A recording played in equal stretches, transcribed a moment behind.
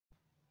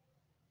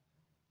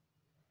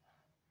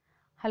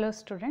Hello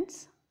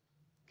students,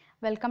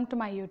 welcome to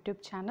my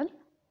YouTube channel.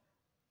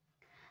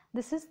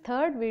 This is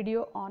third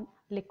video on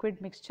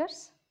liquid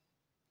mixtures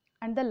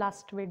and the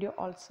last video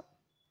also.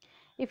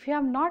 If you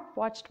have not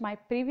watched my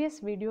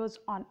previous videos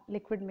on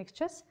liquid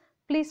mixtures,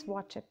 please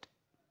watch it.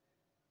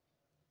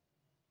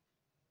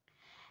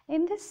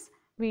 In this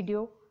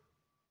video,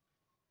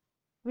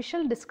 we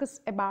shall discuss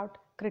about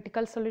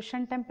critical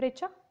solution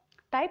temperature,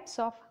 types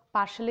of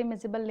partially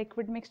miscible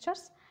liquid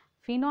mixtures,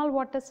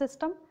 Phenol-Water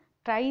System,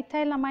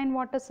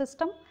 Triethylamine-Water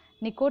System,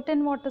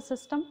 Nicotine-Water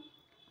System,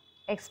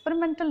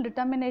 experimental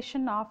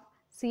determination of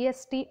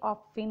CST of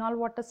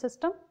Phenol-Water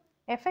System,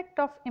 effect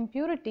of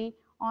impurity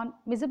on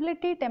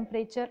miscibility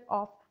temperature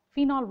of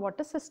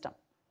Phenol-Water System.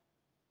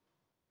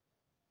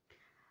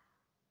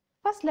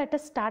 First, let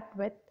us start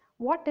with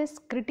what is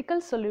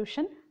critical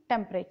solution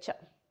temperature.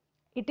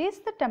 It is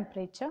the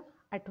temperature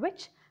at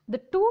which the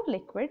two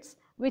liquids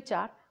which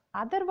are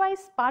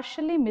otherwise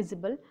partially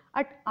miscible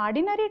at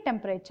ordinary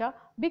temperature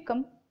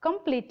become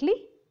completely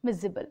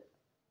miscible.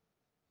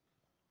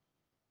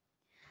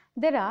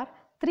 There are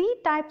three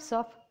types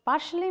of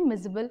partially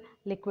miscible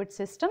liquid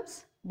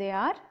systems. They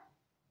are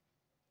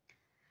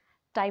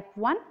type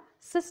 1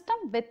 system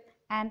with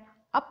an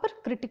upper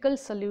critical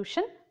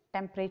solution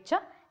temperature.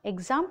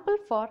 Example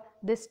for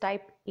this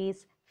type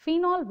is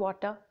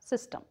Phenol-Water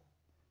System.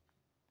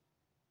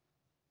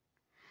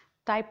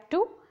 Type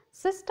 2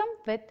 system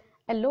with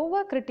a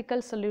lower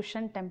critical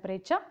solution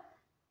temperature.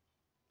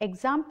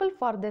 Example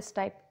for this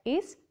type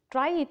is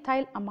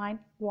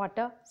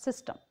Triethylamine-Water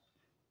System.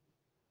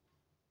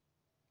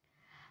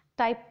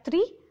 Type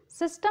 3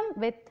 system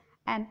with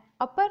an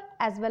upper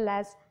as well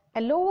as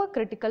a lower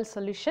critical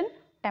solution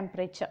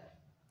temperature.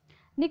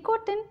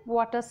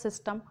 Nicotine-Water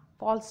System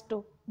falls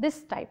to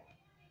this type.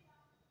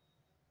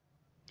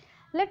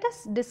 Let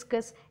us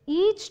discuss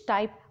each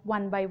type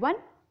one by one.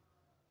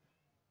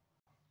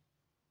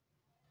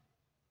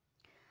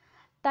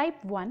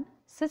 Type 1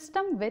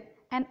 system with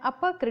an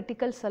upper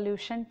critical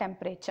solution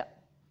temperature.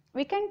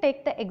 We can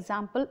take the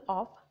example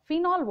of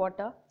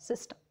Phenol-Water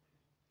System.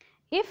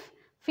 If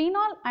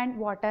phenol and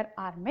water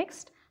are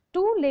mixed,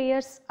 two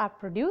layers are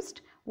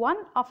produced, one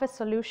of a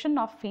solution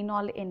of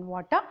phenol in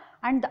water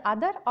and the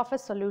other of a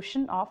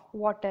solution of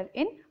water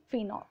in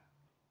phenol.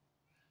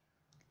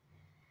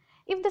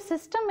 If the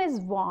system is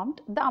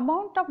warmed, the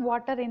amount of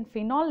water in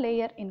phenol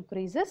layer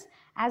increases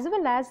as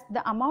well as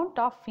the amount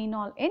of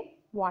phenol in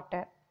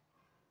water.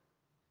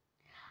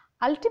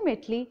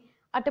 Ultimately,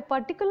 at a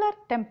particular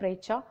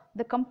temperature,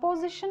 the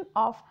composition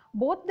of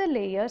both the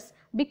layers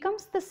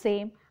becomes the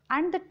same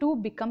and the two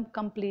become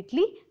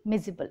completely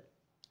miscible.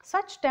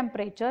 Such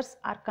temperatures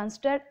are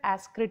considered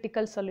as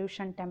critical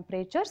solution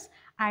temperatures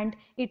and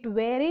it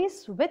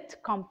varies with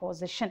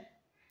composition.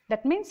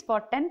 That means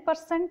for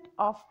 10%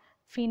 of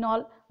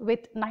phenol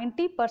with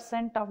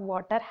 90% of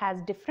water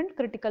has different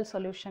critical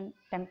solution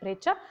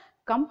temperature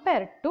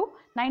compared to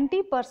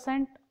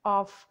 90%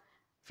 of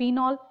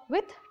phenol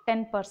with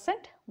 10%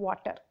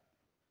 water.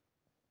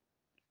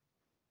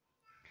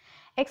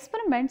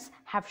 Experiments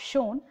have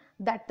shown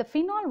that the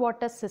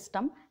Phenol-Water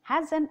System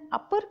has an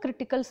upper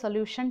critical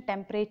solution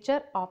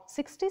temperature of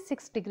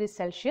 66 degrees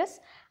Celsius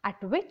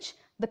at which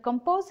the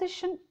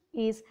composition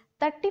is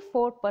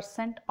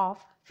 34%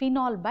 of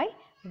phenol by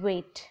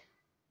weight.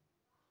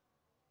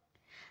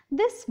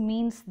 This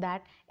means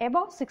that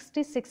above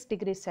 66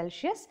 degrees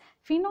Celsius,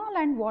 phenol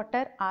and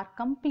water are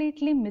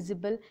completely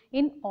miscible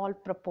in all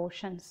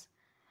proportions.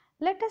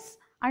 Let us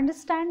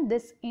understand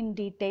this in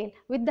detail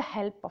with the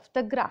help of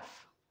the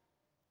graph.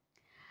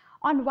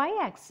 On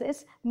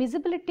y-axis,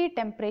 miscibility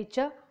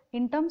temperature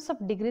in terms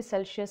of degrees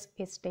Celsius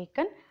is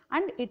taken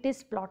and it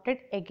is plotted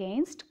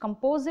against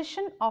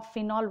composition of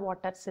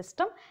Phenol-Water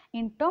System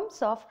in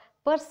terms of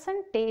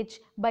percentage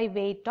by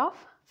weight of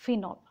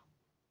phenol.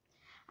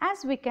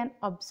 As we can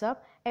observe,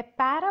 a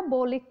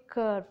parabolic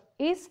curve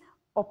is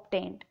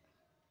obtained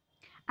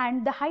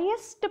and the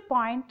highest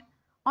point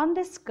on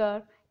this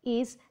curve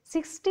is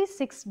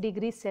 66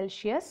 degrees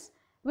Celsius,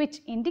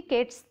 which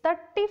indicates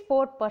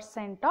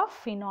 34% of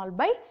phenol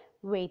by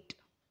weight.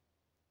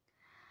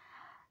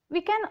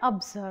 We can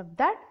observe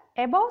that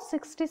above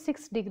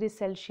 66 degrees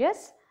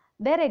Celsius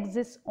there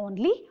exists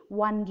only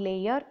one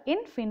layer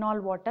in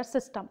Phenol-Water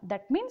System.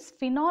 That means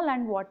phenol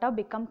and water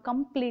become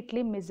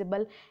completely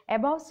miscible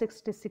above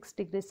 66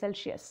 degrees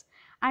Celsius.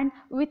 And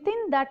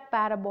within that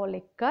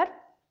parabolic curve,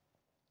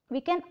 we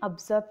can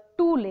observe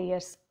two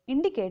layers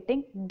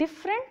indicating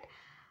different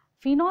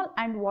phenol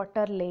and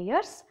water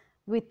layers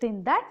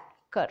within that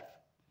curve.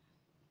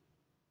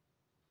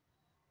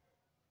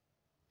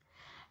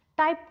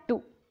 Type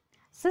 2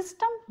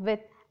 system with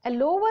a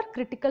lower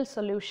critical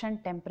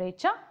solution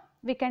temperature.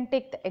 We can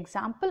take the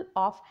example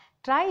of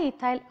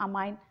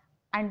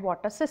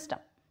Triethylamine-Water System.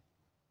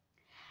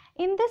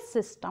 In this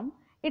system,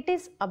 it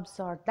is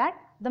observed that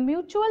the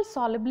mutual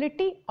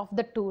solubility of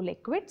the two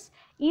liquids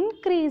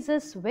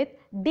increases with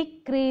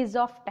decrease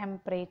of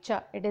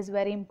temperature. It is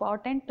very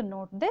important to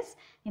note this.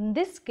 In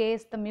this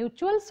case, the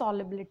mutual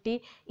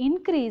solubility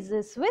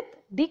increases with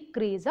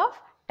decrease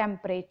of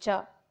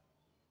temperature.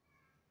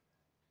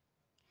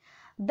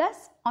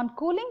 Thus, on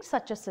cooling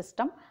such a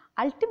system,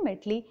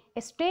 ultimately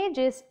a stage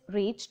is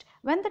reached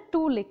when the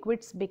two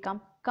liquids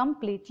become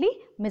completely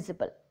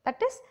miscible.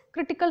 That is,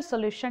 critical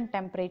solution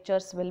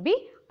temperatures will be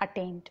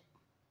attained.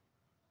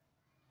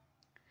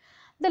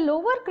 The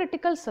lower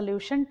critical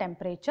solution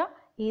temperature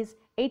is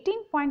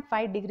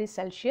 18.5 degrees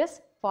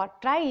Celsius for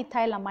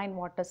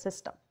Triethylamine-Water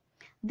System.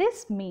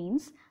 This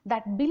means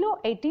that below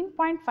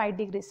 18.5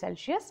 degrees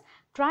Celsius,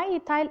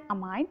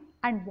 triethylamine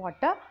and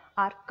water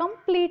are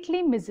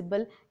completely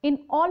miscible in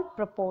all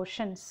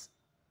proportions.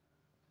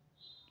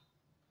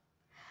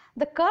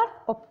 The curve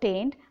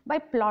obtained by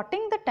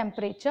plotting the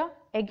temperature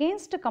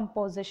against a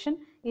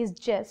composition is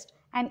just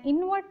an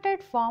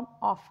inverted form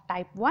of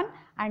type 1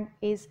 and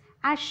is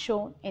as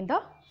shown in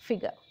the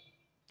figure.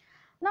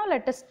 Now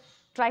let us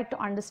try to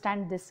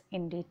understand this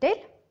in detail.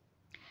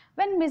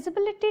 When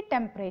miscibility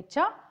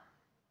temperature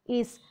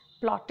is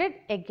plotted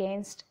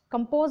against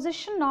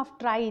composition of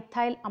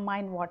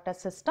triethylamine-water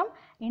system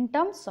in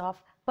terms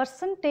of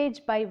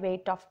percentage by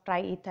weight of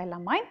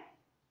triethylamine,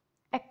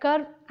 a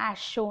curve as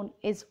shown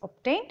is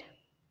obtained,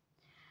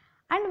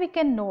 and we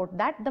can note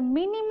that the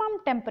minimum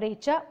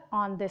temperature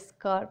on this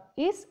curve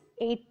is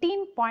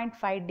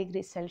 18.5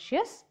 degrees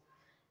Celsius,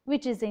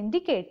 which is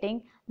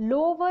indicating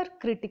lower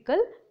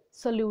critical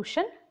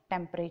solution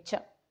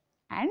temperature.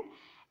 And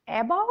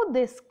above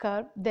this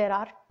curve there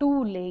are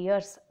two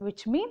layers,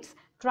 which means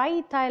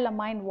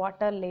triethylamine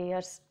water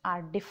layers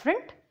are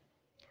different,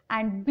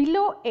 and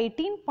below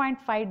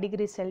 18.5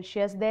 degrees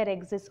Celsius there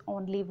exists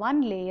only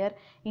one layer,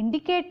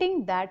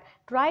 indicating that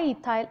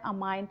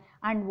triethylamine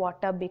and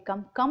water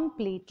become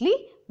completely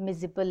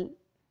miscible.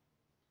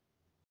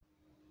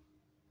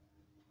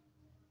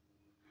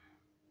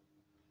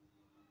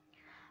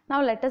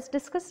 Now let us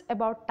discuss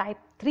about type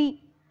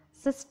 3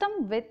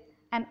 system with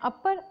an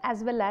upper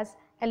as well as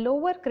a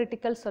lower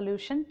critical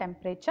solution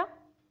temperature.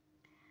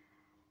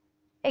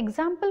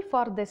 Example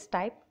for this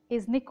type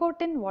is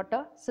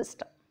Nicotine-Water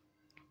System.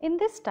 In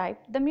this type,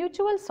 the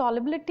mutual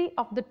solubility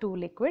of the two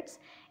liquids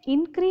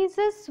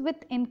increases with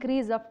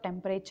increase of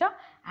temperature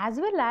as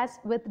well as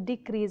with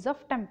decrease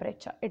of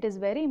temperature. It is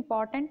very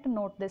important to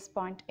note this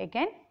point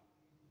again.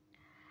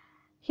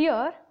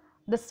 Here,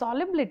 the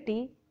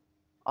solubility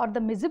or the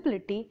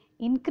miscibility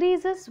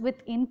increases with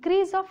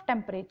increase of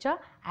temperature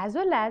as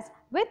well as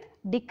with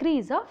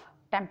decrease of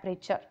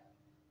temperature.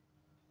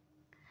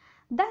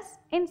 Thus,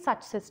 in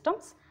such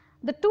systems,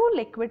 the two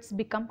liquids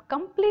become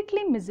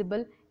completely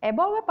miscible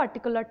above a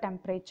particular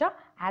temperature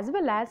as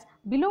well as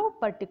below a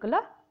particular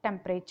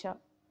temperature.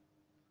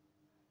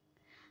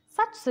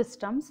 Such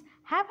systems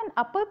have an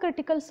upper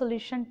critical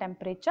solution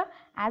temperature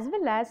as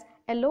well as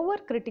a lower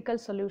critical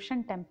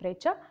solution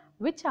temperature,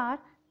 which are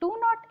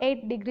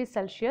 208 degrees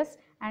Celsius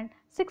and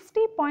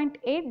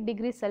 60.8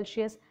 degrees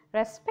Celsius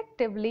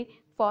respectively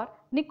for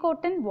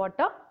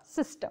Nicotine-Water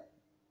System.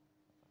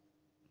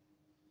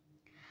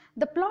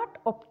 The plot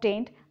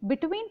obtained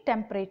between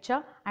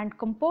temperature and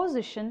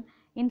composition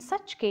in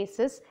such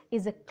cases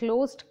is a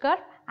closed curve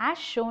as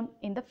shown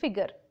in the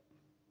figure.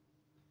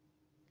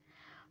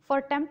 For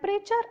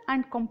temperature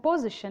and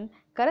composition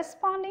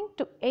corresponding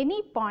to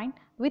any point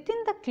within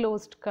the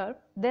closed curve,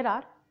 there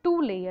are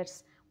two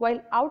layers,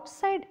 while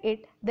outside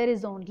it there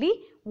is only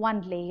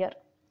one layer.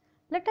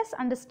 Let us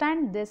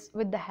understand this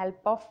with the help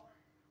of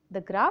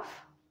the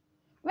graph.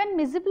 When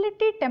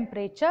miscibility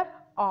temperature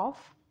of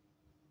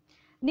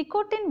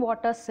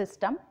Nicotine-Water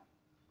System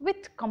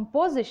with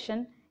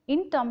composition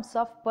in terms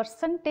of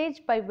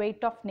percentage by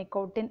weight of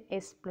nicotine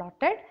is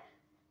plotted,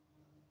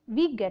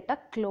 we get a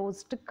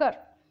closed curve.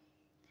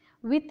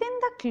 Within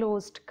the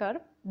closed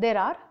curve, there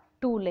are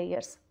two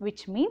layers,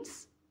 which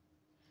means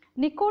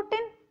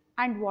nicotine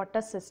and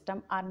water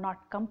system are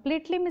not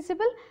completely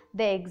miscible,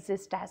 they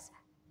exist as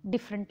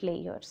different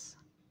layers.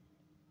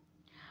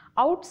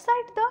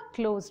 Outside the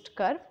closed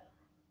curve,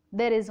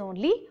 there is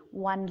only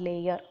one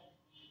layer.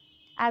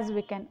 As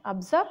we can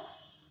observe,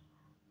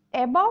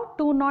 above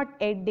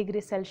 208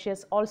 degrees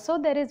Celsius also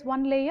there is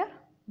one layer,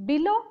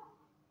 below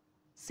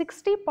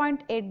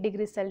 60.8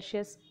 degrees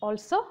Celsius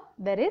also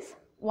there is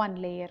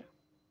one layer,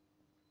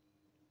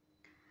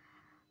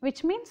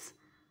 which means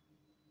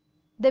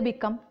they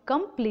become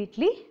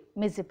completely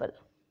miscible.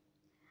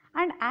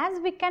 And as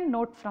we can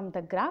note from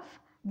the graph,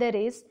 there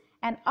is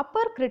an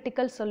upper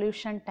critical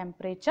solution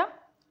temperature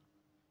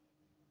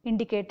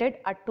indicated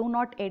at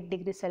 208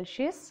 degrees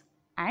Celsius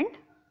and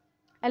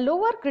a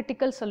lower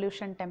critical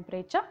solution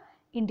temperature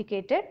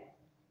indicated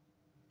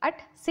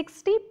at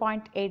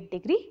 60.8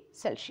 degrees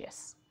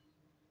Celsius.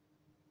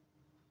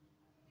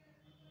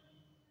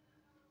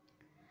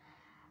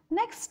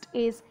 Next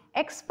is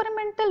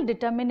experimental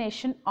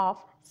determination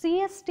of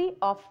CST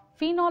of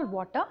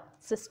phenol-water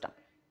system.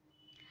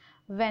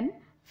 When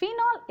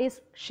phenol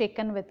is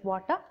shaken with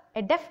water,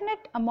 a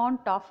definite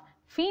amount of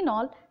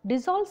phenol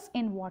dissolves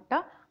in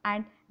water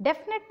and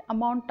definite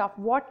amount of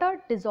water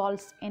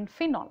dissolves in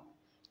phenol,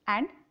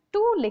 and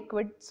two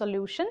liquid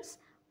solutions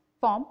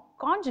form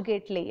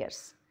conjugate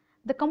layers.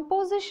 The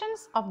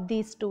compositions of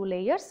these two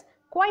layers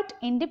quite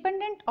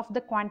independent of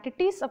the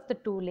quantities of the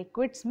two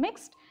liquids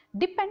mixed,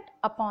 depend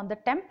upon the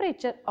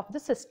temperature of the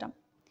system.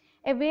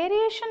 A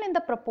variation in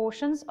the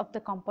proportions of the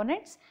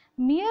components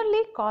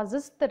merely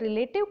causes the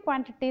relative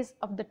quantities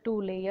of the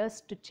two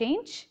layers to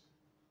change.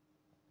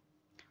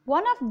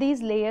 One of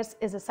these layers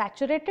is a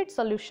saturated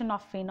solution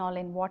of phenol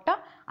in water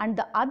and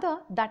the other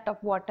that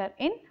of water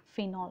in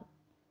phenol.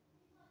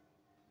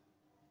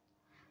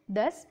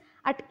 Thus,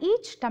 at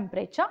each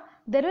temperature,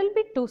 there will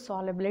be two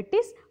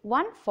solubilities,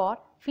 one for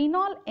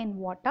phenol in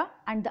water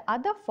and the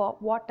other for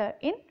water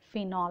in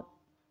phenol.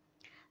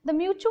 The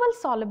mutual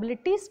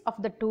solubilities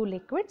of the two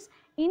liquids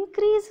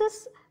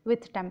increases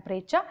with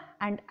temperature,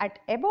 and at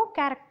above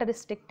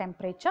characteristic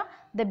temperature,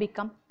 they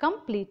become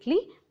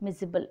completely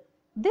miscible.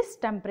 This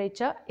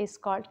temperature is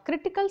called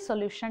critical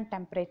solution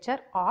temperature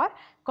or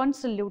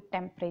consolute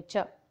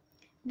temperature.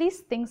 These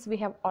things we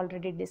have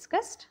already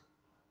discussed.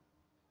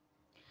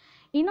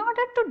 In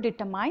order to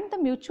determine the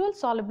mutual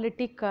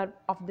solubility curve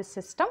of the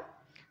system,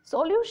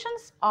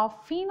 solutions of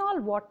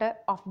phenol water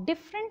of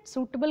different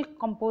suitable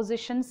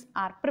compositions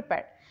are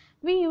prepared.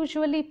 We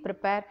usually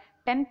prepare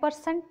 10%,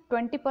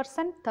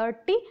 20%,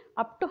 30%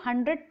 up to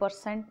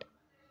 100%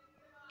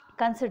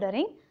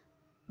 considering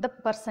the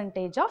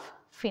percentage of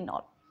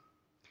phenol.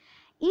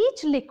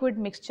 Each liquid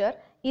mixture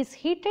is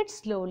heated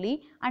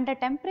slowly and a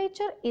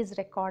temperature is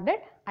recorded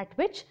at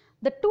which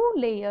the two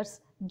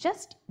layers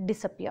just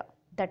disappear.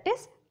 That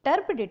is,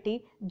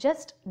 turbidity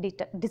just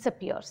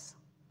disappears.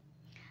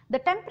 The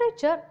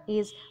temperature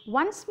is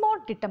once more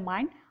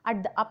determined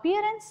at the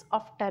appearance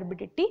of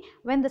turbidity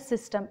when the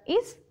system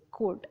is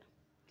cooled.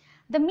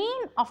 The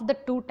mean of the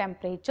two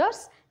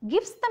temperatures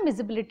gives the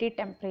miscibility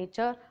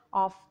temperature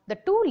of the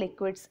two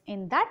liquids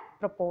in that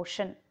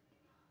proportion.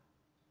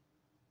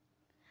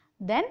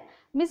 Then,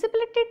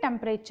 miscibility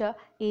temperature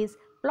is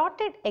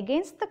plotted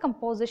against the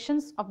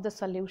compositions of the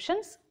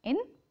solutions in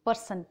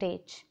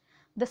percentage.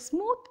 The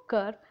smooth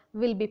curve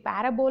will be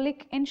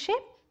parabolic in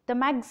shape, the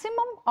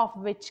maximum of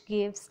which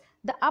gives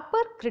the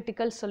upper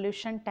critical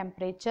solution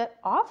temperature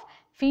of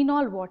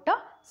phenol-water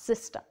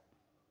system.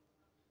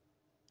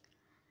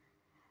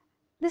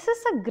 This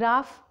is a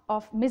graph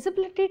of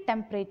miscibility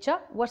temperature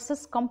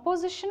versus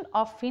composition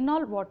of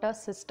phenol-water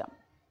system.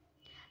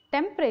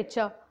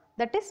 Temperature,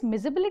 that is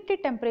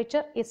miscibility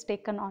temperature, is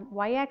taken on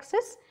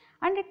y-axis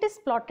and it is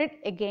plotted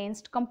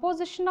against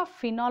composition of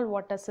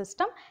phenol-water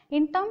system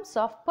in terms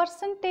of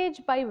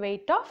percentage by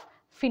weight of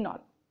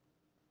phenol.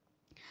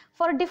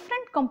 For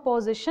different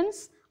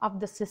compositions of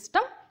the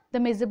system, the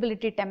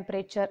miscibility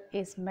temperature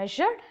is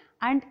measured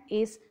and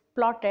is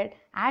plotted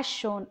as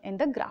shown in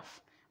the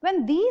graph.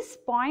 When these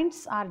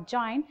points are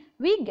joined,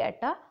 we get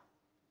a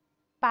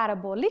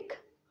parabolic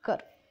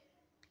curve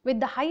with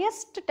the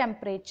highest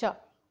temperature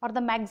or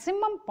the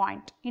maximum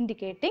point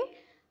indicating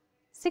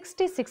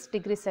 66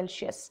 degrees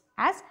Celsius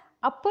as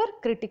upper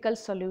critical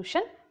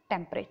solution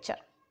temperature.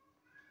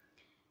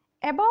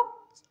 Above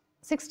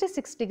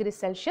 66 degrees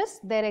Celsius,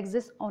 there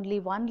exists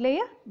only one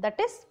layer, that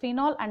is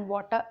phenol and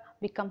water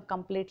become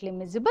completely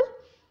miscible.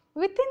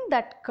 Within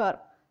that curve,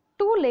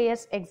 two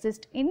layers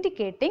exist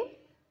indicating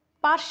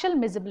partial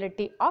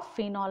miscibility of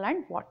phenol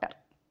and water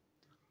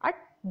at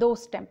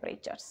those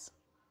temperatures.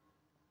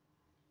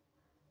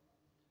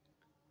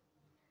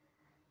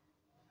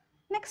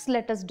 Next,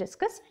 let us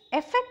discuss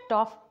effect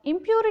of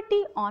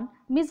impurity on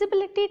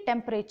miscibility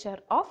temperature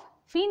of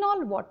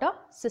phenol-water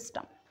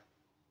system.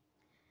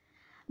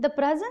 The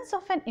presence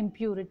of an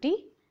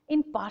impurity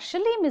in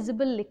partially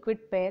miscible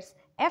liquid pairs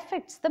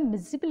affects the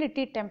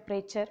miscibility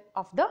temperature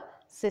of the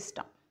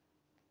system.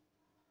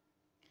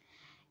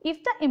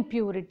 If the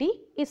impurity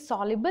is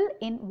soluble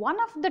in one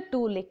of the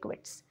two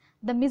liquids,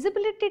 the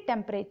miscibility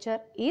temperature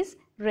is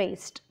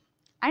raised,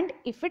 and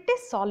if it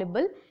is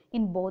soluble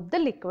in both the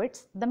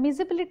liquids, the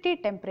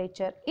miscibility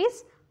temperature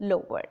is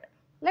lowered.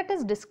 Let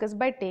us discuss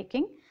by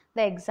taking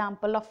the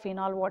example of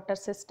phenol-water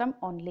system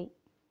only.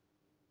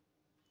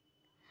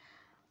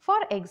 For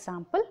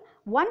example,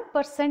 1%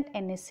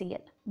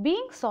 NaCl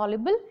being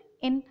soluble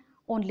in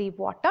only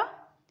water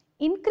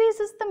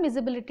increases the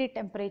miscibility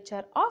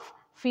temperature of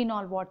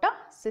phenol-water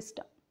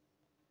system,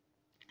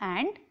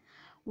 and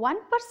 1%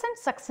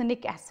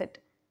 succinic acid,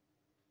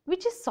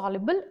 which is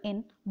soluble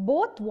in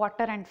both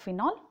water and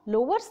phenol,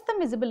 lowers the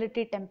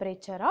miscibility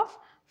temperature of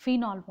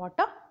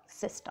phenol-water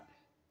system.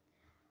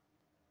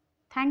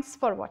 Thanks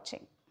for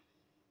watching.